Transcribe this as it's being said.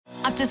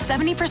up to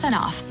 70%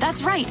 off.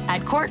 That's right,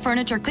 at Court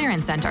Furniture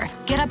Clearance Center.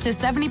 Get up to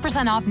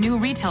 70% off new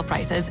retail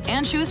prices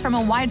and choose from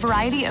a wide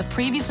variety of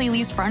previously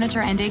leased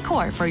furniture and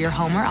decor for your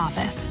home or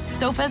office.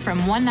 Sofas from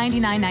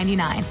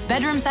 $199.99,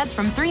 bedroom sets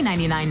from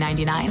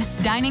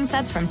 $399.99, dining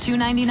sets from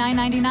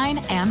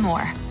 $299.99, and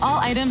more. All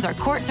items are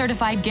Court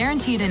certified,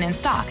 guaranteed, and in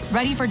stock,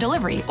 ready for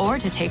delivery or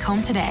to take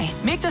home today.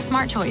 Make the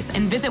smart choice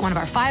and visit one of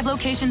our 5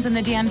 locations in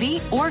the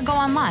DMV or go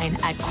online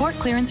at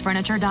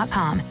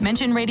courtclearancefurniture.com.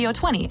 Mention Radio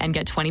 20 and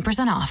get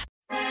 20% off.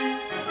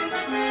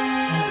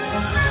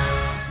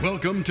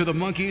 Welcome to the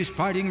Monkeys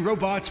Fighting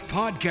Robots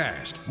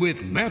podcast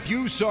with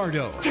Matthew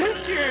Sardo.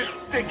 Take your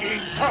stinking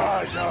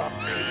paws off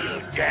me,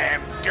 you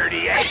damn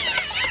dirty ape!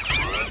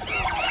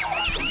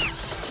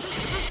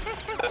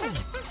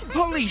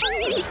 Holy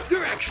shit,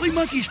 they're actually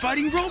monkeys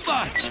fighting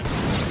robots!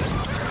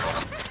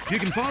 You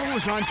can follow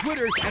us on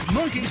Twitter at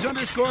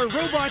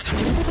monkeys_robots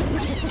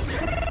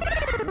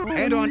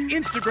and on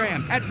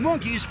Instagram at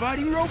monkeys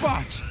fighting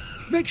robots.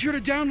 Make sure to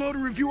download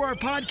and review our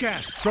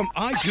podcast from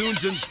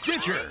iTunes and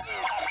Stitcher.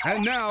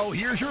 And now,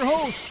 here's your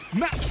host,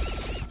 Matt.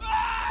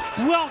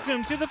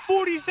 Welcome to the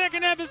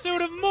 42nd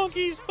episode of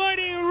Monkeys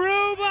Fighting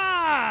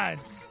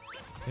Robots.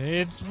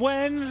 It's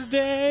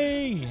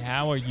Wednesday.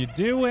 How are you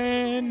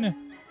doing?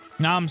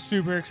 Now, I'm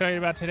super excited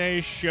about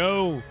today's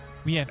show.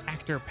 We have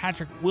actor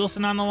Patrick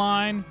Wilson on the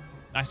line.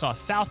 I saw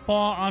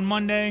Southpaw on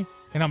Monday,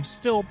 and I'm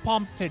still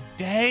pumped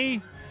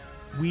today.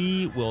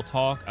 We will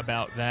talk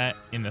about that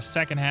in the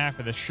second half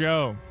of the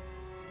show.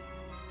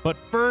 But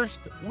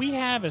first, we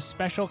have a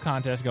special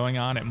contest going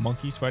on at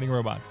Monkeys Fighting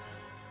Robots.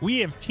 We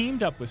have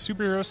teamed up with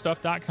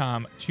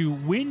SuperheroStuff.com to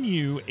win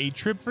you a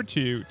trip for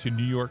 2 to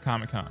New York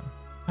Comic Con.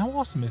 How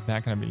awesome is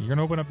that going to be? You're going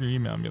to open up your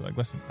email and be like,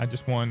 listen, I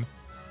just won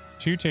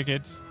 2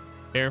 tickets,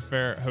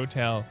 airfare,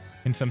 hotel,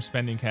 and some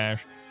spending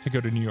cash to go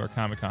to New York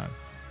Comic Con.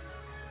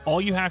 All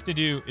you have to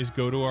do is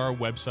go to our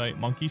website,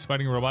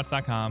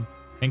 monkeysfightingrobots.com,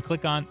 and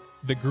click on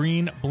the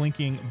green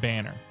blinking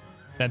banner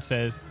that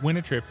says win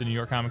a trip to New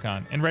York Comic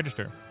Con and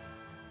register.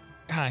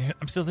 God,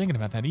 I'm still thinking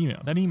about that email.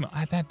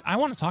 I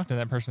want to talk to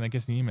that person that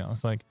gets the email.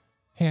 It's like,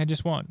 hey, I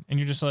just won. And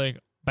you're just like,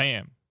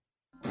 bam.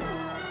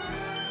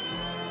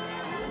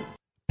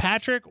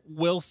 Patrick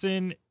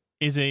Wilson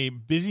is a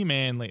busy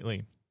man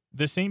lately.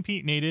 The St.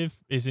 Pete native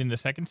is in the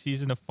 2nd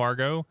season of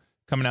Fargo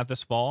coming out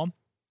this fall.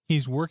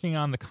 He's working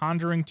on The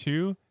Conjuring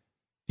 2,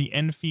 The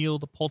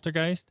Enfield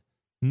Poltergeist.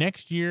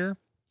 Next year,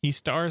 he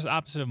stars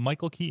opposite of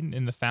Michael Keaton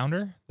in The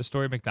Founder, The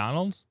Story of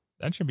McDonald's.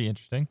 That should be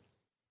interesting.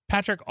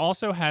 Patrick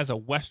also has a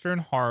Western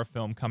horror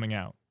film coming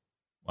out.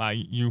 Wow,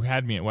 you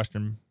had me at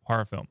Western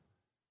horror film.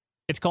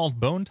 It's called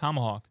Bone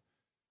Tomahawk.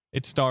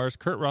 It stars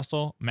Kurt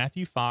Russell,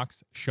 Matthew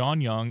Fox, Sean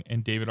Young,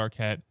 and David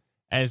Arquette,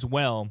 as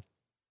well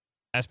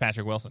as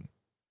Patrick Wilson.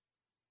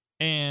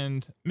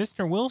 And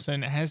Mr.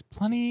 Wilson has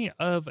plenty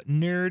of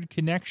nerd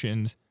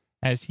connections,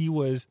 as he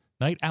was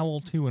Night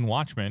Owl 2 in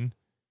Watchmen.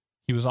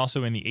 He was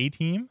also in the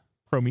A-Team,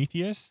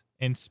 Prometheus,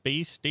 and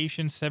Space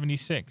Station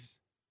 76.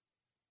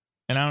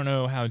 And I don't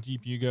know how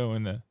deep you go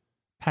in the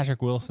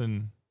Patrick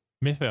Wilson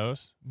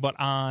mythos, but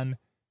on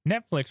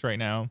Netflix right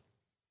now,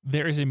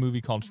 there is a movie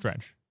called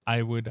Stretch.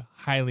 I would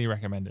highly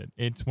recommend it.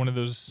 It's one of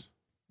those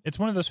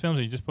films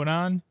that you just put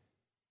on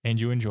and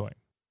you enjoy.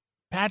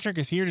 Patrick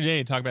is here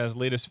today to talk about his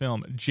latest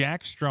film,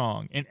 Jack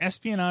Strong, an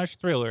espionage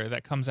thriller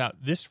that comes out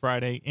this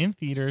Friday in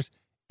theaters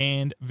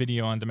and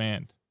video on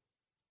demand.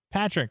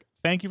 Patrick,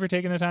 thank you for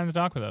taking the time to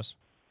talk with us.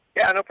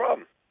 Yeah, no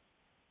problem.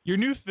 Your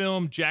new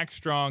film, Jack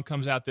Strong,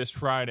 comes out this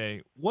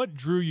Friday. What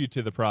drew you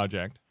to the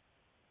project?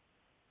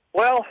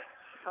 Well,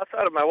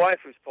 outside of my wife,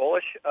 who's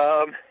Polish,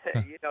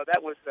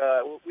 that was,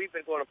 we've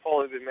been going to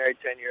Poland. We've been married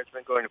 10 years,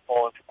 been going to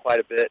Poland for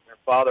quite a bit. Her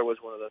father was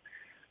one of the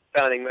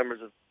founding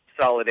members of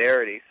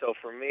Solidarity. So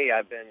for me,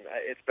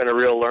 it's been a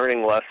real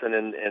learning lesson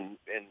in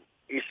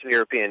Eastern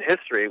European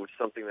history, which is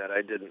something that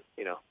I didn't,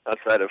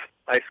 outside of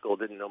high school,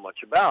 didn't know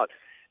much about.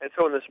 And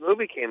so when this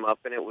movie came up,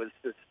 and it was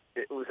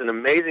an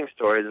amazing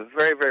story. There's a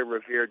very, very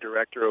revered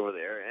director over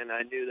there, and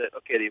I knew that,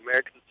 okay, the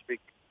Americans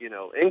speak,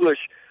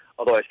 English,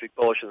 although I speak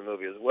Polish in the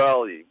movie as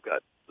well. You've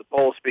got the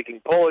Poles speaking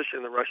Polish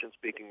and the Russians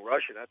speaking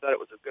Russian. I thought it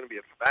was going to be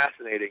a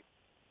fascinating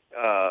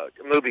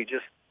movie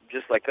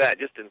just like that,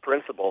 just in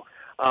principle.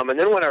 And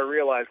then when I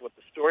realized what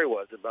the story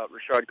was about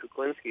Ryszard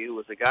Kuklinski, who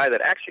was a guy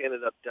that actually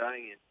ended up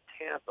dying in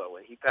Tampa.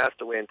 When he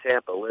passed away in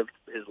Tampa, lived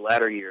his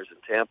latter years in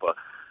Tampa.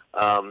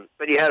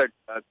 But he had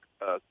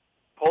a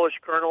Polish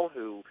colonel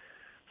who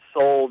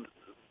sold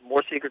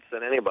more secrets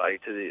than anybody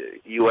to the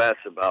U.S.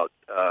 about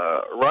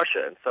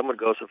Russia, and some would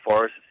go so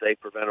far as to say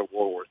prevented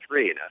World War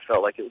III. And I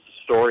felt like it was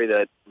a story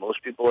that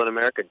most people in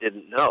America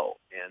didn't know.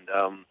 And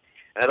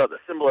I thought the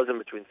symbolism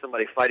between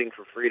somebody fighting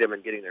for freedom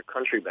and getting their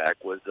country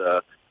back was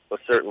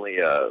certainly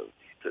a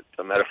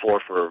metaphor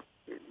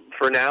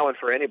for now and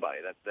for anybody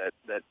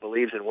that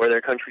believes in where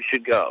their country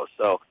should go.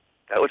 So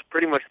that was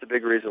pretty much the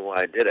big reason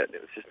why I did it.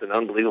 It was just an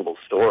unbelievable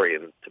story,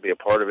 and to be a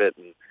part of it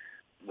and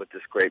with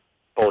this great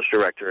Polish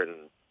director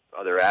and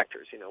other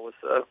actors,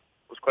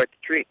 was quite the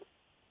treat.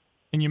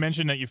 And you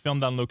mentioned that you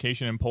filmed on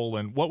location in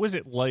Poland. What was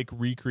it like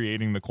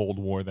recreating the Cold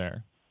War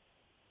there?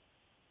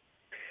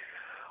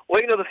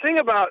 Well, the thing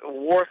about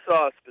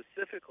Warsaw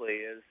specifically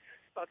is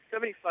about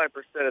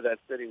 75% of that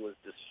city was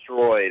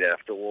destroyed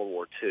after World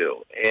War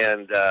II,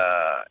 and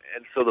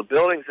so the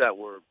buildings that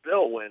were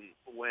built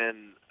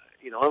when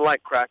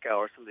unlike Krakow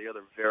or some of the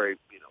other very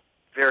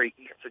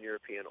Eastern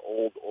European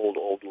old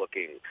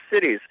looking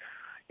cities,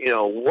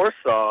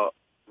 Warsaw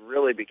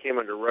really became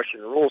under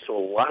Russian rule, so a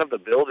lot of the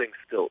buildings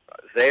still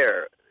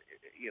there,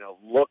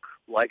 look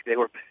like they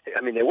were.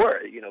 I mean, they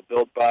were,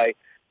 built by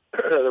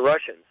the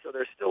Russians. So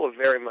there's still a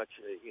very much,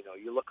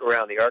 you look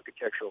around, the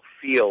architectural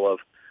feel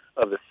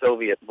of the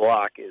Soviet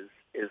bloc is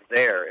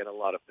there in a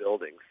lot of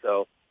buildings.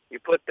 So you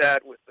put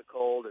that with the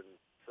cold and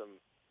some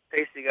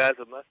pasty guys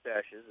with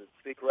mustaches and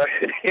speak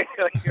Russian,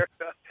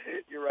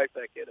 you're right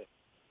back in it.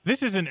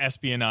 This is an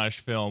espionage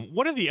film.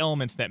 What are the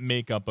elements that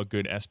make up a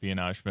good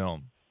espionage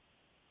film?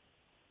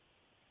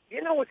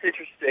 What's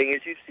interesting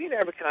is you've seen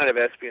every kind of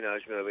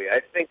espionage movie. I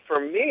think for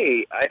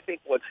me,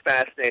 what's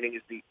fascinating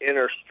is the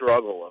inner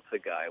struggle of the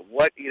guy.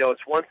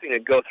 It's one thing to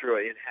go through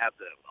it and have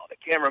the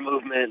camera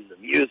movement, and the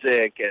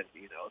music, and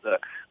the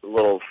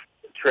little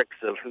tricks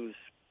of who's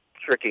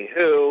tricking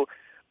who.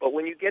 But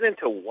when you get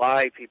into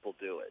why people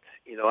do it,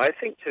 I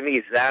think to me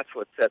that's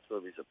what sets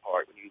movies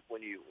apart.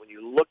 When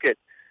you look at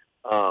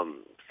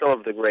some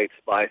of the great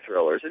spy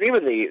thrillers, and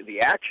even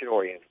the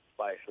action-oriented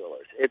spy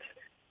thrillers,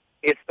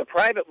 it's the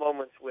private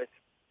moments with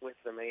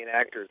the main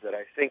actors that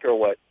I think are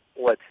what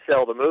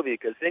sell the movie,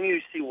 because then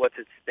you see what's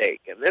at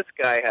stake. And this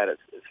guy had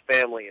his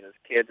family and his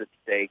kids at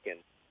stake, and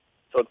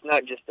so it's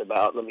not just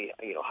about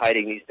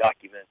hiding these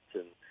documents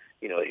and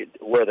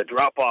where the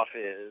drop-off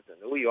is and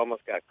you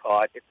almost got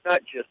caught. It's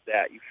not just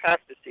that. You have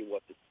to see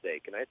what's at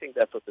stake, and I think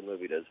that's what the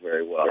movie does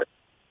very well.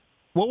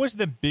 What was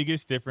the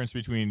biggest difference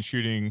between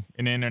shooting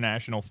an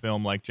international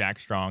film like Jack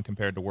Strong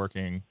compared to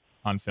working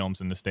on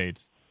films in the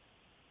States?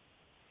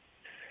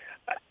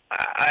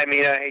 I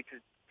mean, I hate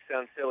to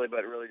sound silly,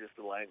 but really just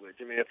the language.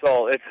 I mean, it's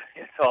all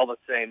the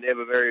same. They have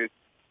a very,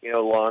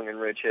 long and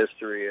rich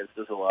history, as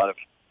does a lot of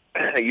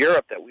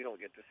Europe, that we don't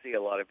get to see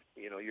a lot of,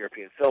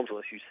 European films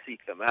unless you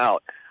seek them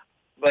out.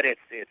 But it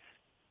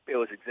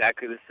was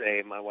exactly the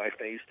same. My wife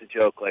and I used to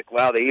joke, like,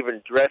 wow, they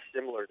even dress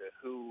similar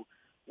to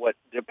what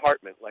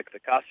department. Like the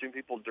costume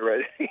people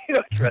dress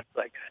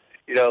like,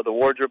 the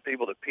wardrobe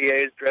people, the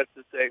PAs dress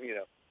the same.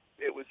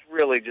 It was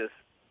really just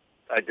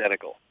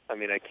identical. I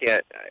mean, I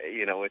can't,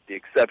 with the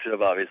exception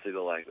of obviously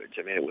the language.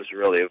 I mean, it was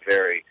really a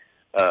very,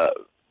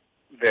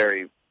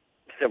 very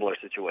similar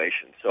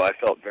situation. So I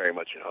felt very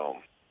much at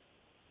home.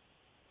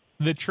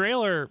 The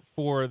trailer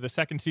for the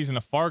second season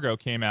of Fargo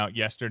came out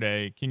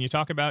yesterday. Can you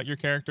talk about your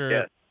character?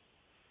 Yeah.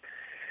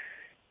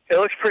 It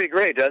looks pretty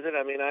great, doesn't it?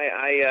 I mean,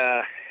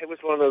 it was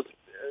one of those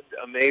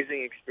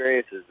amazing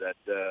experiences that,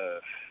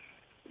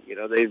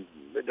 they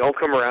don't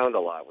come around a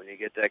lot when you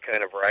get that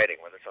kind of writing,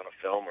 whether it's on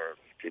a film or a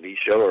TV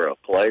show or a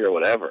play or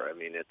whatever. I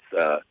mean, it's,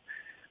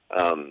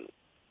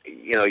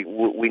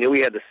 we knew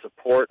we had the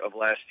support of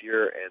last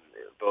year, and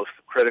both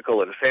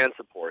critical and fan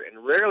support,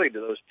 and rarely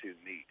do those two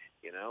meet,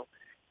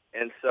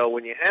 And so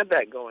when you had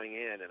that going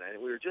in,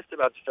 and we were just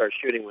about to start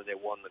shooting when they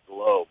won the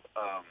Globe,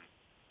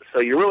 so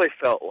you really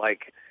felt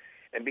like,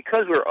 and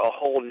because we're a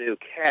whole new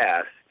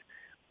cast,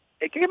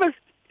 it gave us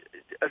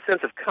a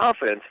sense of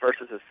confidence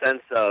versus a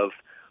sense of,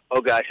 oh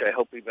gosh, I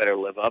hope we better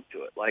live up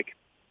to it. Like,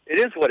 it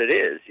is what it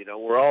is,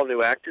 we're all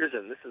new actors,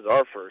 and this is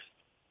our first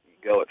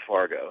go at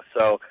Fargo.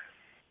 So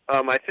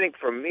I think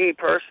for me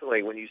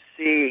personally, when you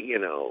see,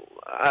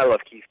 I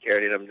love Keith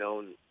Carradine. I've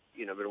known,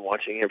 been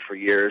watching him for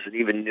years, and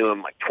even knew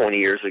him like 20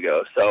 years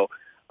ago. So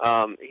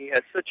he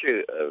has such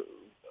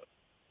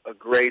a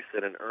grace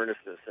and an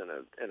earnestness and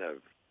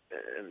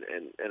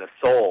a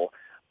soul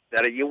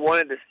that you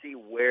wanted to see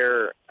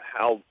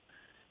how,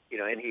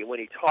 and when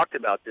he talked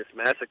about this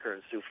massacre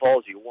in Sioux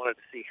Falls, you wanted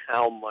to see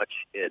how much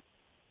it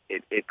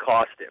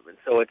cost him. And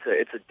so it's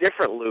a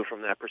different Lou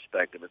from that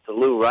perspective. It's a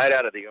Lou right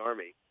out of the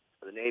Army,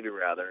 or the Navy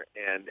rather,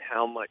 and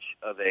how much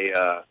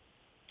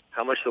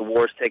the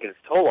war's taken its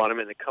toll on him,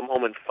 and to come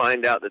home and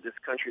find out that this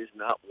country is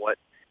not what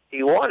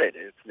he wanted.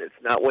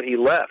 It's not what he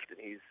left, and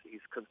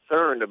he's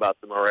concerned about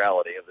the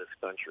morality of this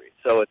country.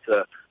 So it's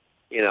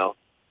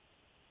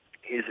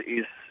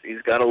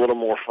he's got a little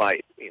more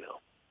fight,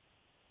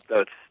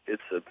 So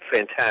it's a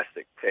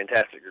fantastic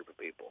group of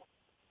people.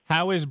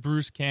 How is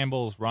Bruce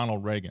Campbell's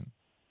Ronald Reagan?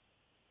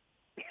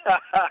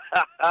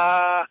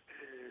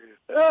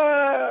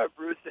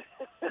 Bruce,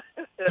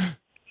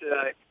 should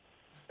I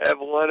have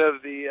one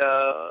of the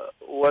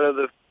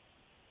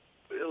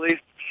at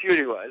least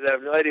shooting wise, I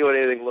have no idea what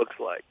anything looks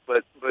like,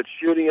 but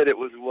shooting it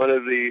was one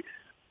of the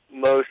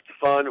most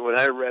fun. When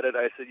I read it,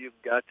 I said,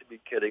 "You've got to be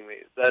kidding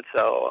me!" That's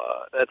how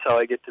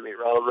I get to meet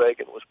Ronald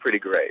Reagan. Was pretty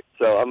great.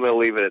 So I'm going to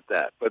leave it at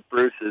that. But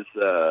Bruce is,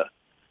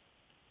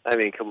 I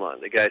mean, come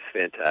on, the guy's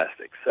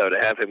fantastic. So to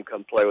have him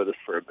come play with us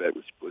for a bit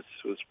was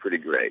pretty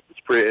great. It's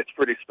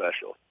pretty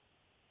special.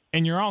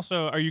 And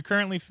are you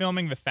currently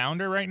filming The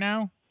Founder right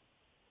now?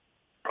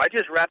 I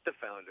just wrapped The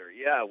Founder.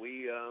 Yeah,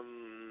 we a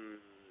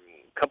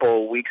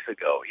couple of weeks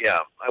ago. Yeah,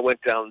 I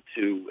went down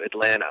to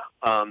Atlanta.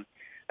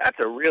 That's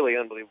a really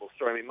unbelievable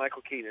story. I mean,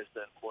 Michael Keaton has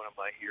been one of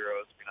my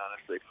heroes. I mean,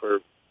 honestly, for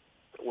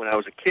when I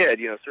was a kid,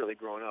 certainly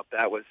growing up,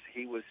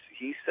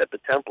 he set the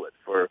template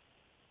for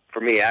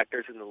me,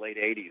 actors in the late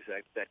 '80s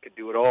that could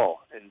do it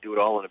all and do it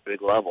all on a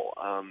big level.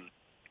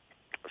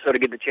 So to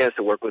get the chance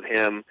to work with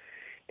him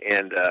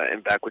and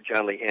back with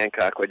John Lee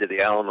Hancock, who I did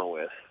The Alamo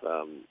with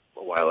a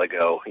while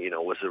ago,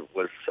 was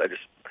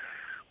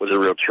a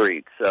real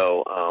treat.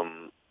 So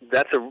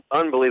that's an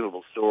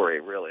unbelievable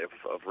story, really,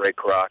 of Ray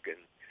Kroc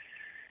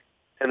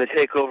and the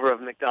takeover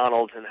of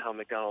McDonald's and how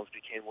McDonald's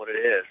became what it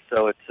is.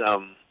 So it's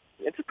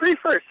a pretty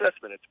fair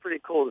assessment. It's pretty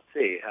cool to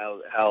see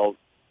how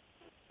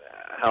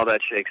that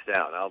shakes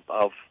down.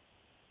 I'll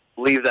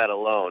leave that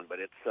alone, but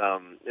it's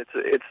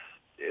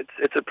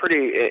a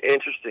pretty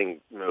interesting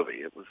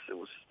movie. It was,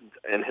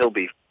 and he'll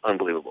be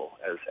unbelievable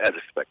as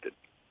expected.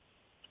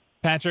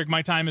 Patrick,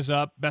 my time is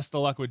up. Best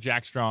of luck with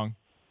Jack Strong.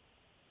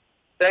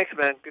 Thanks,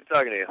 man. Good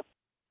talking to you.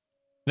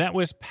 That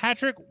was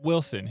Patrick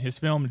Wilson. His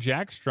film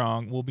Jack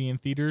Strong will be in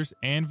theaters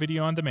and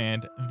video on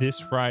demand this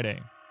Friday.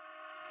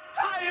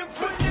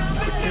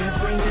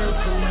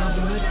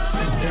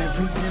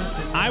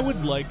 I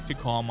would like to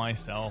call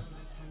myself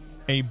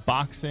a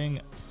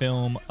boxing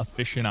film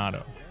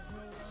aficionado.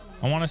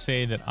 I want to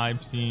say that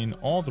I've seen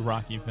all the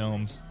Rocky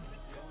films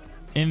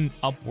in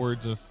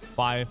upwards of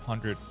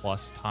 500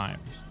 plus times.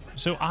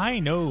 So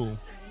I know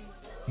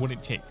what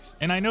it takes.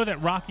 And I know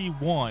that Rocky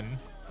 1,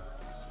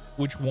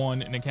 which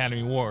won an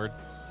Academy Award,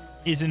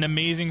 is an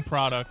amazing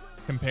product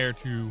compared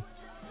to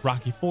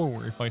Rocky 4,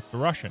 where he fights the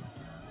Russian.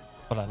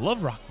 But I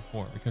love Rocky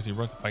 4 because he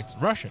wrote the fights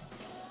the Russian.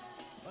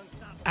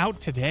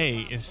 Out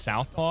today is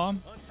Southpaw,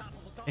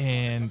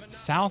 and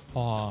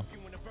Southpaw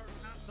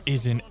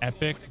is an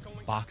epic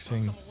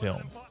boxing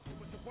film.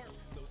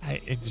 I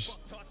just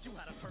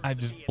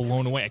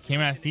blown away. I came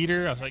out of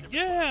theater. I was like,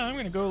 yeah, I'm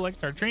going to go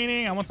start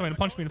training. I want somebody to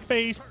punch me in the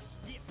face.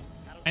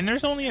 And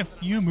there's only a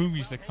few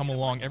movies that come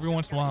along every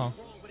once in a while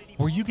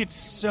where you get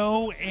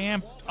so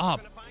amped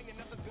up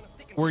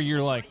where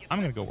you're like, I'm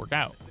going to go work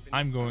out.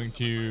 I'm going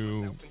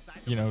to,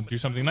 do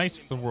something nice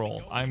for the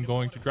world. I'm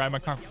going to drive my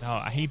car. No,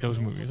 I hate those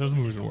movies. Those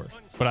movies are worse.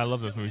 But I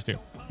love those movies too.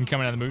 You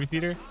come out of the movie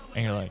theater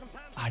and you're like,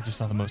 I just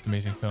saw the most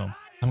amazing film.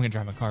 I'm going to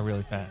drive my car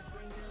really fast.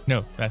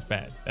 No, that's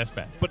bad. That's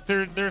bad. But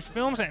there's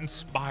films that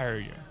inspire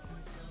you.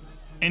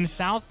 And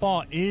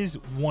Southpaw is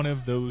one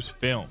of those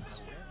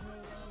films.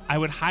 I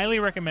would highly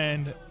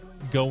recommend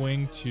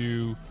going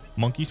to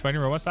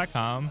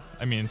monkeysfightingrobots.com.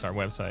 I mean, it's our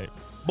website.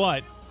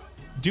 But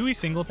Dewey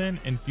Singleton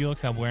and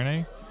Felix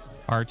Albuerne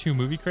are two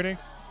movie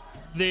critics.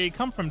 They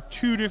come from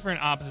two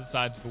different opposite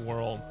sides of the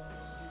world,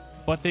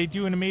 but they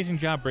do an amazing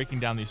job breaking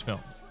down these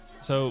films.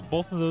 So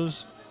both of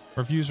those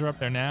reviews are up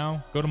there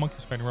now. Go to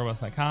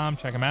monkeysfightingrobots.com,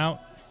 check them out,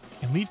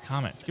 and leave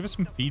comments. Give us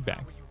some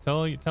feedback.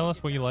 Tell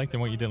us what you liked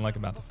and what you didn't like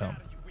about the film.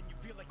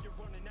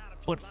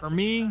 But for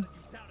me,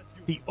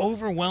 the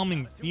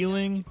overwhelming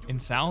feeling in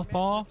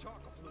Southpaw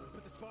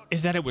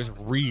is that it was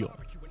real.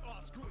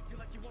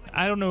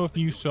 I don't know if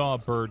you saw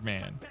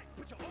Birdman.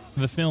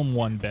 The film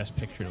won Best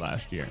Picture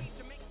last year.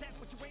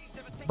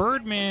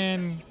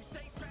 Birdman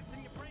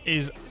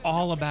is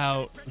all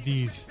about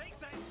these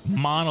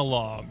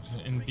monologues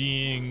and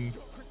being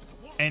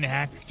an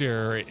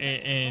actor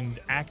and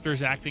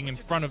actors acting in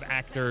front of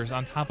actors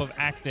on top of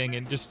acting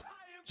and just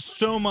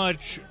so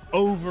much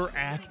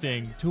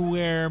overacting to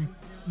where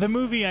the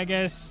movie, I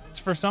guess,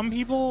 for some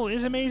people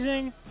is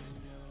amazing,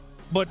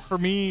 but for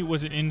me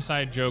was an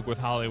inside joke with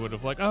Hollywood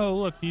of like, oh,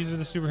 look, these are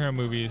the superhero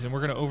movies and we're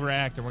going to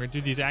overact and we're going to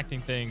do these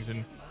acting things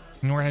and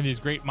we're going to have these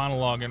great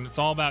monologues and it's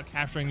all about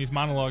capturing these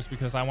monologues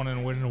because I want to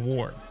win an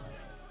award.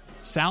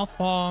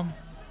 Southpaw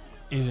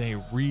is a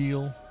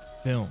real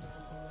film.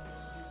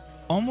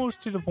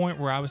 Almost to the point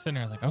where I was sitting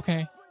there like,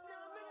 okay,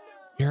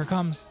 here it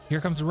comes.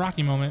 Here comes the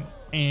Rocky moment,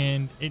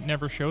 and it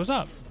never shows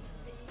up.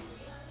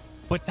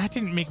 But that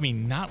didn't make me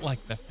not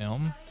like the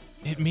film.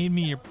 It made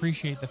me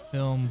appreciate the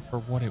film for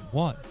what it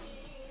was.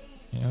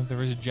 There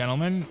was a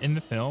gentleman in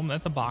the film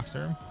that's a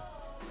boxer,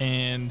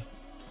 and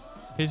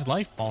his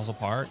life falls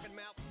apart,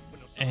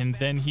 and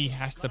then he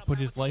has to put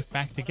his life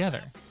back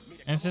together.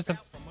 And it's just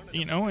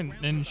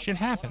and shit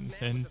happens,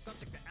 and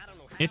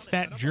it's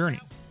that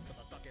journey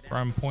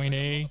from point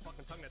A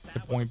to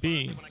point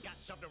B,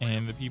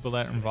 and the people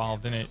that are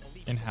involved in it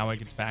and how it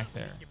gets back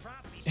there.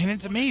 And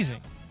it's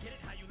amazing.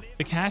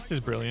 The cast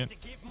is brilliant.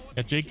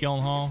 Got Jake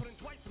Gyllenhaal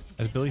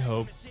as Billy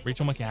Hope,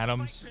 Rachel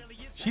McAdams.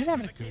 She's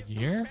having a good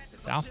year.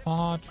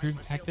 Southpaw, True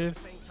Detective.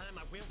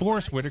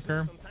 Forrest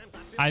Whitaker.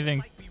 I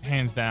think,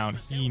 hands down,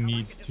 he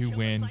needs to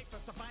win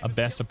a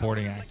Best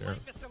Supporting Actor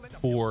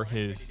for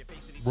his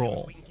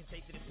role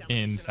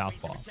in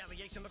Southpaw.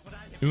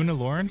 Una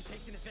Lawrence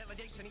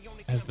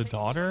as the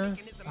daughter,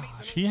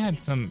 she had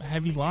some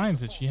heavy lines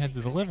that she had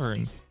to deliver,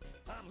 and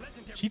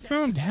she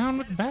threw him down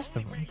with the best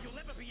of them.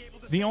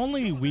 The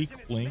only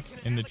weak link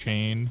in the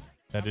chain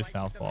that is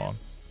Southpaw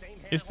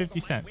is 50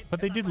 Cent, but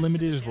they did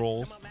limit his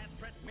roles,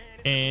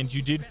 and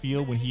you did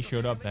feel when he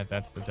showed up that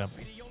that's the devil.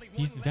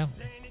 He's the devil.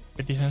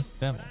 50 Cent's the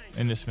devil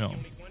in this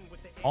film.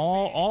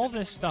 all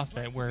this stuff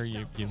that where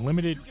you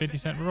limited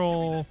 50-cent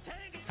roll,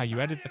 how you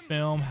edit the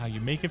film, how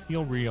you make it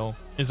feel real,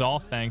 is all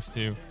thanks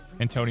to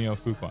Antonio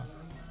Fuqua.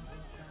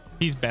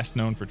 He's best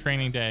known for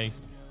Training Day.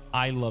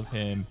 I love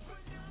him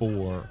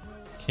for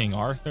King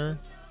Arthur.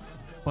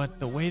 But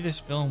the way this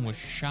film was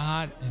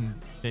shot and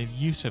the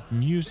use of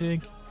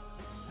music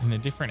and the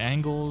different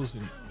angles,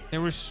 and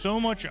there was so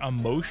much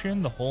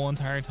emotion the whole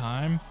entire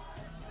time.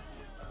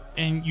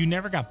 And you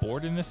never got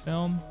bored in this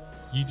film.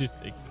 You just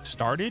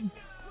started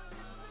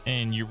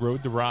and you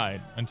rode the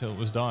ride until it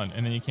was done.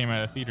 And then you came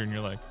out of the theater and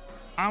you're like,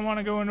 I want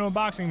to go into a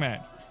boxing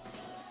match.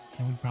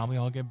 And we'd probably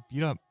all get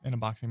beat up in a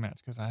boxing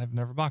match because I have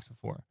never boxed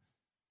before.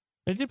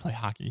 I did play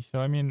hockey, so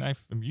I mean,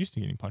 I'm used to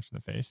getting punched in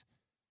the face.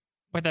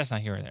 But that's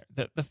not here or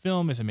there. The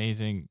film is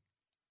amazing.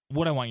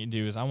 What I want you to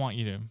do is I want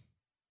you to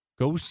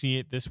go see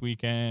it this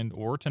weekend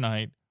or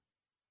tonight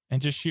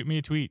and just shoot me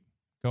a tweet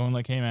going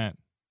like, hey, Matt,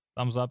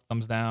 thumbs up,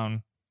 thumbs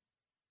down,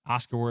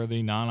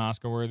 Oscar-worthy,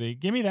 non-Oscar-worthy.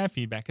 Give me that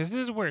feedback because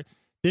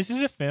this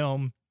is a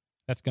film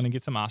that's going to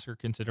get some Oscar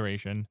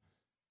consideration,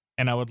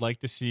 and I would like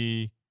to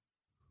see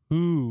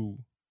who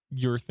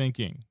you're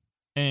thinking.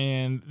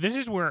 And this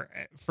is where,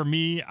 for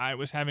me, I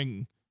was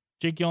having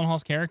Jake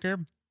Gyllenhaal's character.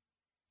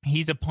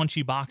 He's a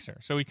punchy boxer,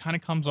 so he kind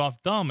of comes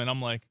off dumb, and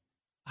I'm like,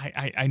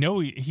 I know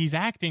he's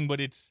acting, but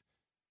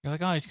you're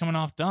like, oh, he's coming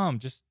off dumb.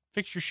 Just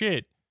fix your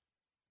shit.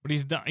 But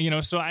he's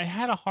done, so I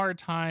had a hard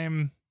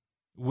time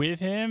with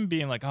him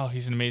being like, oh,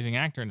 he's an amazing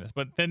actor in this.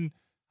 But then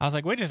I was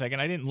like, wait a second,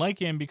 I didn't like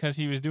him because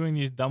he was doing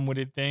these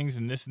dumb-witted things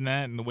and this and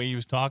that and the way he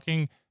was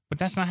talking. But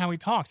that's not how he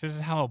talks. This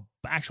is how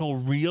an actual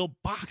real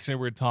boxer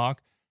would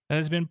talk that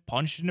has been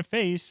punched in the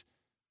face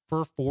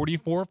for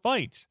 44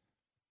 fights.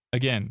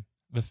 Again,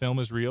 the film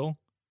is real.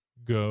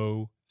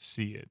 Go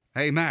see it.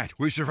 Hey, Matt,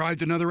 we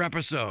survived another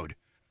episode.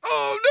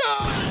 Oh,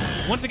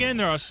 no! Once again,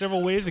 there are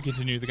several ways to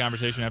continue the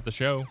conversation after the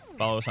show.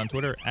 Follow us on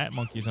Twitter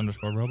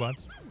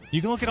 @monkeys_robots. You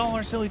can look at all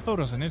our silly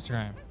photos on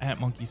Instagram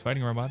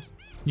 @monkeysfightingrobots.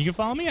 You can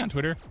follow me on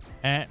Twitter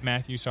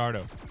 @Matthew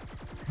Sardo.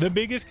 The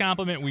biggest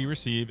compliment we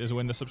receive is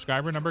when the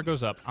subscriber number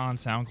goes up on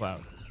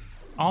SoundCloud.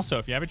 Also,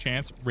 if you have a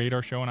chance, rate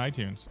our show on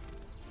iTunes.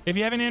 If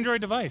you have an Android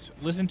device,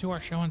 listen to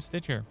our show on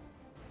Stitcher.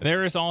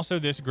 There is also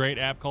this great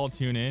app called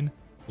TuneIn.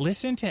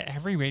 Listen to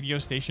every radio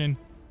station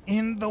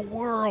in the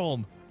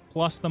world,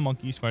 plus the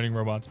Monkeys Fighting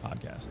Robots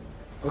podcast.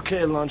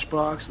 Okay,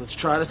 Lunchbox, let's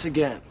try this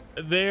again.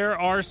 There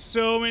are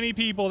so many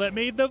people that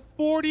made the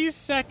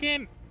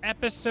 42nd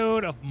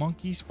episode of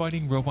Monkeys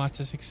Fighting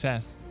Robots a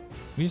success.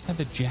 We just had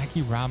the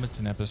Jackie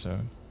Robinson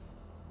episode.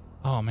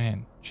 Oh,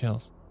 man,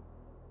 chills.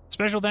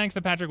 Special thanks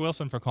to Patrick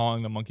Wilson for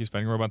calling the Monkeys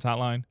Fighting Robots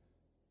hotline.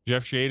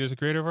 Jeff Shade is the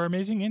creator of our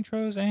amazing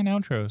intros and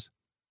outros.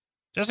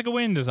 Jessica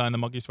Wynn designed the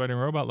Monkeys Fighting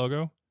Robot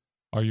logo.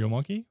 Are you a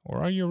monkey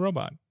or are you a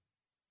robot?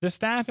 The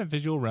staff at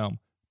Visual Realm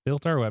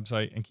built our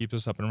website and keeps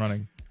us up and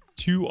running.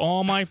 To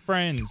all my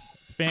friends,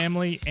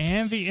 family,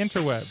 and the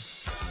interweb,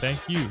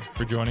 thank you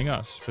for joining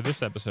us for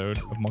this episode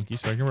of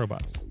Monkeys Fighting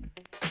Robots.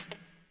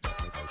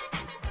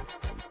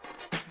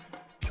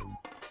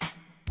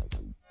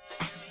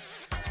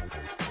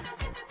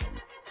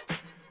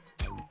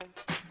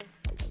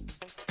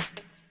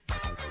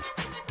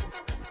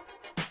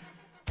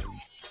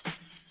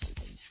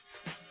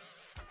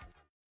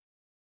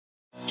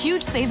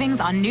 Huge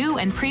savings on new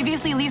and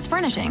previously leased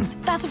furnishings.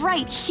 That's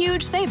right,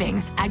 huge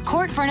savings. At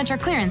Court Furniture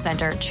Clearance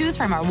Center, choose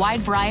from our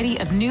wide variety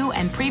of new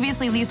and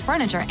previously leased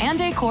furniture and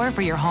decor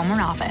for your home or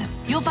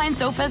office. You'll find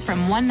sofas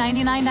from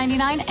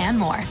 $199.99 and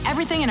more.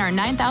 Everything in our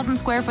 9,000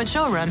 square foot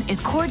showroom is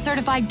Court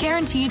certified,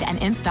 guaranteed, and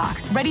in stock,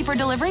 ready for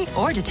delivery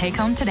or to take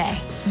home today.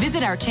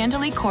 Visit our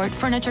Chantilly Court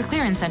Furniture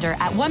Clearance Center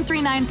at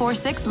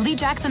 13946 Lee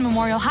Jackson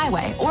Memorial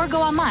Highway or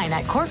go online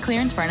at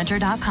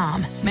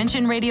courtclearancefurniture.com.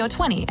 Mention Radio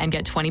 20 and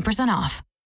get 20% off.